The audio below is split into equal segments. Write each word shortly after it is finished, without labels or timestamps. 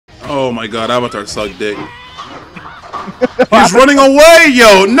Oh my god, Avatar sucked dick. He's running away,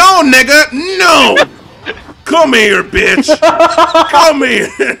 yo! No, nigga! No! Come here, bitch! Come here!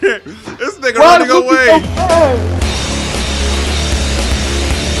 This nigga running away!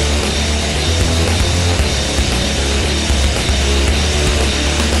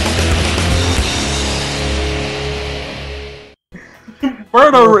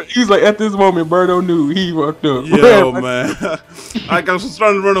 Birdo, he's like, at this moment, Birdo knew he fucked up. Yo, man. Like, I was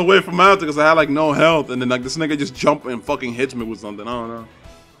trying to run away from Avatar because I had, like, no health. And then, like, this nigga just jumped and fucking hits me with something. I don't know.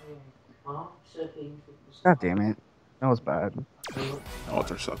 God damn it. That was bad.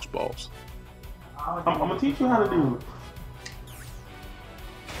 Avatar sucks balls. I'm gonna teach you how to do it.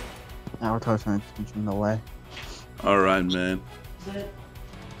 Avatar's gonna teach him the way. Alright, man.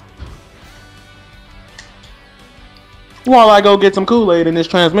 While I go get some Kool-Aid and this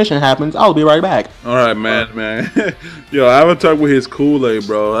transmission happens, I'll be right back. Alright, man. Yo, Avatar with his Kool-Aid,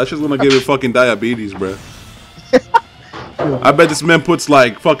 bro. That's just gonna give him fucking diabetes, bro. I bet this man puts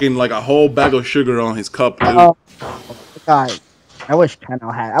like fucking like a whole bag of sugar on his cup, dude. God, I wish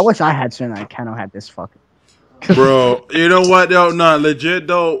I had something like Keno had this fucking. Bro, you know what though? Nah, legit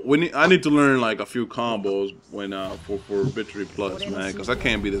though. I need to learn like a few combos when for Victory Plus, man, because I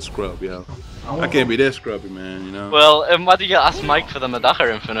can't be this scrub, yo. I can't be this scrubby, man. You know. Well, why do you ask Mike for the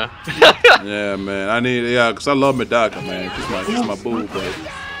Medaka Infinite? Yeah, man. Because I love Medaka, man. She's my boo, but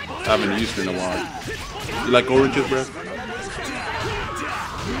I haven't used her in a while. You like oranges, bro?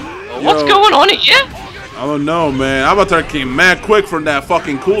 What's going on here? I don't know, man. Avatar came mad quick from that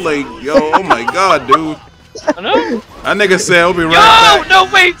fucking Kool-Aid, yo. Oh my god, dude. I know. That nigga said I'll be right back. No,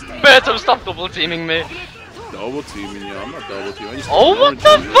 wait! Berto, stop double teaming me. Double teaming, yo. I'm not double teaming. Oh, what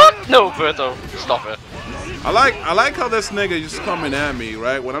the fuck? No, Berto, stop it. I like how this nigga just coming at me,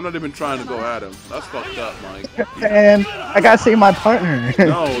 right? When I'm not even trying to go at him. That's fucked up, Mike. And I gotta save my partner.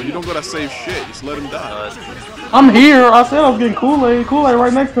 No, you don't gotta save shit. Just let him die. I'm here. I said I was getting Kool-Aid. Kool-Aid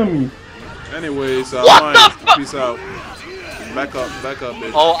right next to me. Anyways, What Mike, peace out. Back up,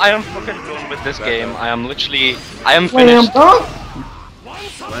 bitch. Oh, I am fucking done with this game. I am literally, I am Slam finished. dunk.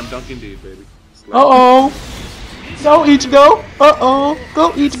 Slam dunk indeed, baby. Uh-oh. Go, Ichigo. Uh-oh.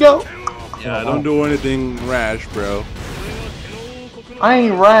 Go, Ichigo. Yeah, don't do anything rash, bro. I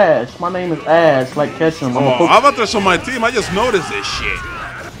ain't Rash. My name is Ash, like Ketchum. Oh, how about this on my team? I just noticed this shit.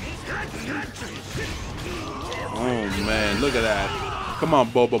 Oh, man, look at that. Come on,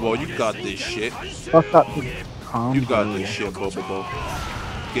 Bobo, you got this shit. What's up? You got this shit, Bobo.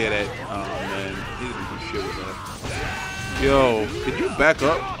 Get it. Oh, man. He didn't do shit with that. Yo, could you back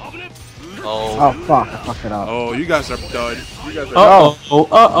up? Oh fuck, I fucked it up. Oh, you guys are done. You guys are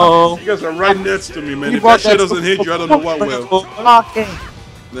You guys are right next to me, man. If that shit doesn't hit you, I don't know what will.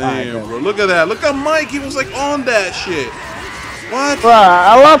 Damn, bro. Look at that. Look at Mike. He was like on that shit. What? Bruh,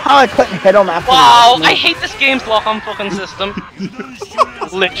 I love how I couldn't hit him after Wow, I hate this game's lock-on fucking system.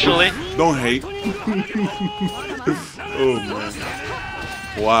 Literally. Don't hate. Oh, man.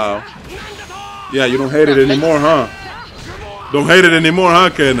 Wow. Yeah, you don't hate it anymore, huh? Don't hate it anymore, huh,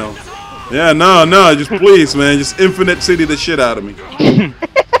 Keno? Yeah, no, just please, man. Just infinite city the shit out of me.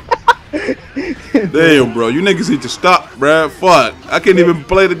 Damn, bro. You niggas need to stop, bro. Fuck. I can't even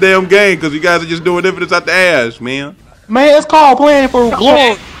play the damn game because you guys are just doing infinites out the ass, man. Man, it's called playing for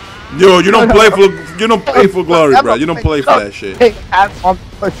glory. Yo, you don't play for glory, bro. You don't play for that shit.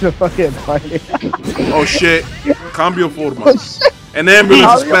 Oh shit. Cambio forma. An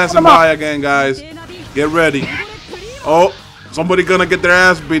ambulance is passing by again, guys. Get ready. Oh, somebody gonna get their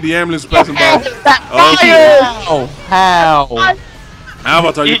ass beat. The ambulance is passing by. Oh shit. How?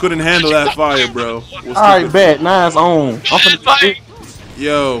 Avatar, you couldn't handle that fire, bro. Alright, bet. Now it's on.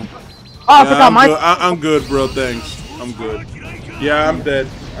 Yo. Oh, I forgot my. I'm good, bro. Thanks. I'm good. Yeah, I'm dead.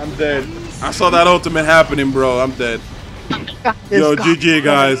 I saw that ultimate happening, bro. I'm dead. Yo, GG,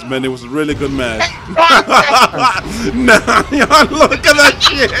 guys, man. It was a really good match. Nah, yo, look at that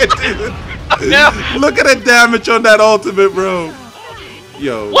shit, dude. Look at the damage on that ultimate, bro.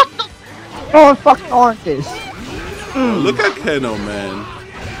 Yo. What the? Oh, fuck oranges. Look at Keno, man.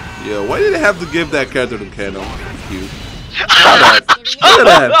 Yo, why did they have to give that character to Keno? Cute. Look at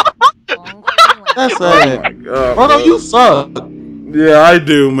that. That's it. Bro, you suck. Yeah, I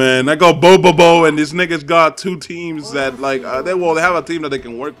do, man. I go Bobo, and these niggas got two teams that, like, they have a team that they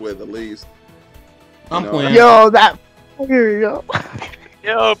can work with, at least. I'm playing. Yo, that fire, yo.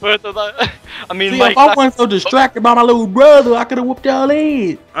 Yo, Berto, that... I mean, see, Mike, if I wasn't so distracted by my little brother, I could have whooped y'all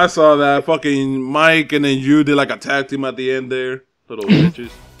in. I saw that fucking Mike, and then you did, like, a tag team at the end there. Little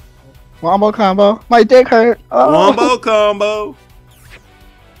bitches. Wombo combo. My dick hurt. Oh. Wombo combo.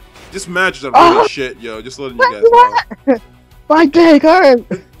 This match is a real shit, yo. Just letting you guys know. My dick hurt.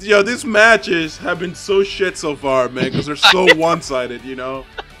 Yo, these matches have been so shit so far, man, because they're so one-sided, you know?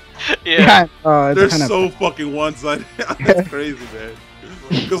 Yeah. They're so fucking one-sided. That's crazy, man.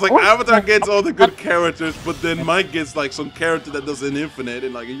 Because, like, Avatar gets all the good characters, but then Mike gets, like, some character that does an infinite,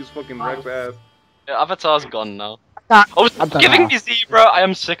 and, like, he just fucking wrecks ass. Yeah, Avatar's gone now. Oh, stop giving me Z, bro. I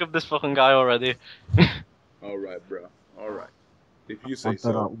am sick of this fucking guy already. Alright, bro. Alright. If you say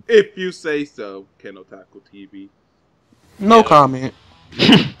so. If you say so, Ken Otaku TV. No comment.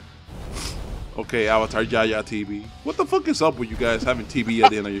 Okay, Avatar Yaya TV. What the fuck is up with you guys having TV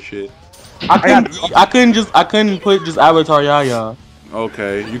at the end of your shit? I couldn't put just Avatar Yaya.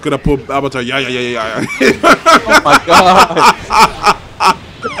 Okay, you could have put Avatar Yaya. Oh my god.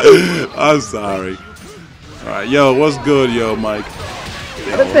 I'm sorry. Alright, yo, what's good, yo, Mike?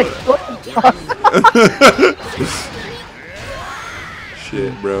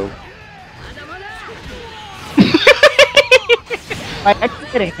 Shit, bro. I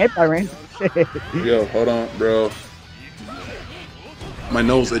keep getting hit by random shit. Yo, hold on, bro. My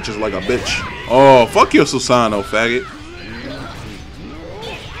nose itches like a bitch. Oh, fuck your Susano, faggot.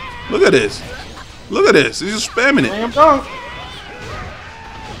 Look at this. Look at this. He's just spamming it.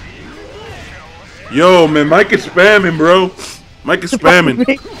 Yo, man, Mike is spamming, bro. Mike is spamming.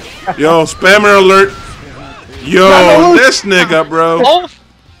 Yo, spammer alert. Yo, this nigga, bro.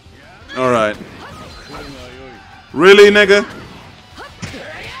 Alright. Really, nigga?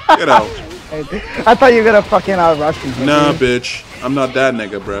 Get out. I thought you were gonna fucking rush me. Nah, bitch. I'm not that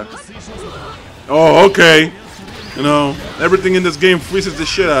nigga, bro. Oh, okay. You know, everything in this game freezes the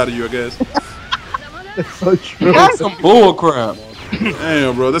shit out of you, I guess. That's so true. That's some bullcrap.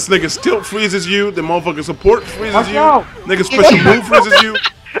 Damn, bro. This nigga still freezes you. The motherfucking support freezes you. Nigga special move freezes you.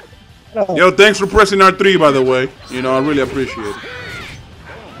 Yo, thanks for pressing R3, by the way. You know, I really appreciate it.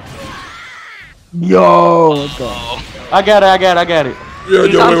 Yo, I got it. Yo,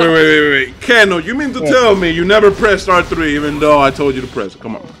 wait. Kano, you mean to tell me you never pressed R3 even though I told you to press it?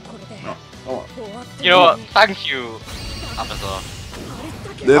 Come on. No, come on. You know what? Thank you, Avatar.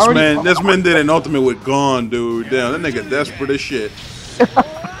 This man did an ultimate with Gone, dude. Damn, that nigga desperate as shit.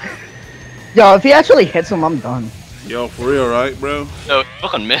 Yo, if he actually hits him, I'm done. Yo, for real, right, bro? No,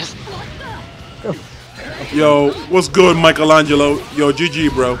 fucking missed. Yo, what's good, Michelangelo? Yo, GG,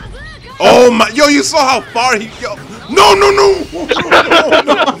 bro. Oh my, yo, you saw how far he, yo. No. Yo,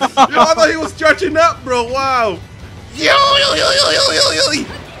 I thought he was stretching up, bro. Wow. Yo.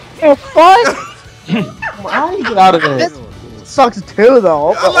 Oh, fuck? How do you get out of there? This sucks too,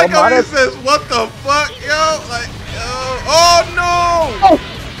 though. I like how he says, what the fuck, yo? Like, yo. Oh, no.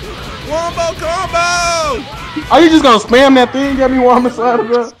 Combo. Are you just gonna spam that thing? Get me while I'm inside of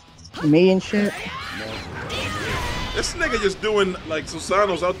that? Me and shit. This nigga just doing like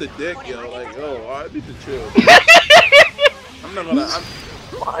Susano's out the dick, yo. Like, yo, I need to chill. I'm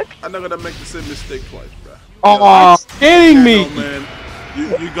not gonna make the same mistake twice, bro. Oh, kidding me, man.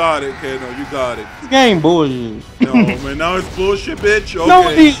 You got it, Kano. You got it. This game bullshit. No, man. Now it's bullshit, bitch. Okay. No,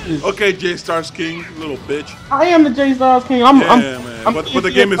 it is. Okay, J-Stars King, little bitch. I am the J-Stars King. Man. But the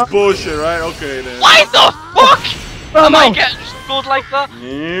game is bullshit, right? Okay, then. Why the fuck? Am I getting scored like that?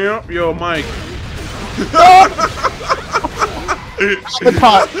 Yep. Yo, Mike.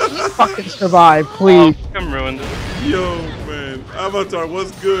 Avatar, fucking survive, please. Oh, I'm ruined it. Yo, man. Avatar,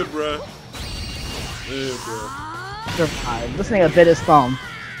 what's good, bruh? Yeah, bro. Survive. This nigga bit his thumb.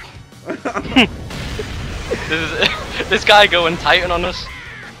 This guy going Titan on us.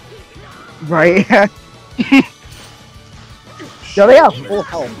 Right? Yo, they have full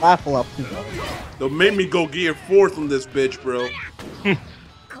health. Baffle up. They'll make me go gear 4th on this bitch, bro.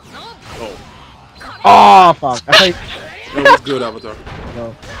 Oh, fuck. Yo, what's good, Avatar?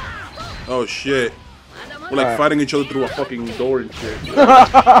 No. Oh, shit. We're like fighting each other through a fucking door and shit.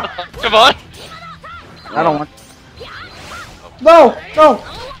 Come on. I don't want. No.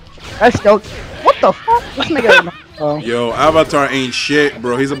 That's dope. What the fuck? This nigga. Yo, Avatar ain't shit,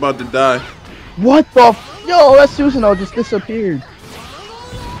 bro. He's about to die. What the? Yo, that Susanoo just disappeared.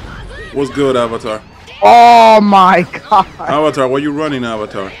 What's good, Avatar? Oh my god. Avatar, why you running,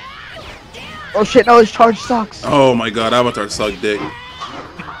 Avatar? Oh shit, no, his charge sucks. Oh my god, Avatar sucked dick.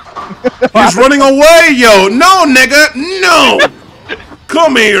 He's running away, yo! No, nigga! No!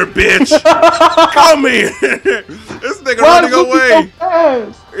 Come here, bitch! Come here! This nigga running away!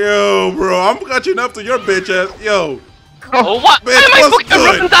 Yo, bro, I'm catching up to your bitch ass. Yo! Oh, what? Bitch, what's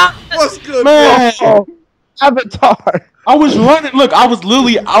good? What's good, man? Oh, Avatar! I was running. Look, I was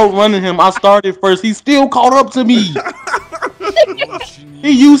literally outrunning him. I started first. He still caught up to me.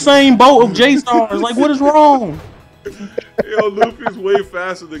 He Usain Bolt of J-Stars. Like, what is wrong? Yo, Luffy's way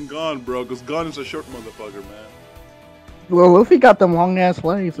faster than Gon, bro. Because Gon is a short motherfucker, man. Well, Luffy got them long ass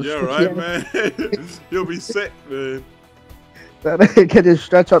legs. Yeah, right, man. You'll be sick, man. That can just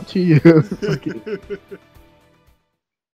stretch up to you.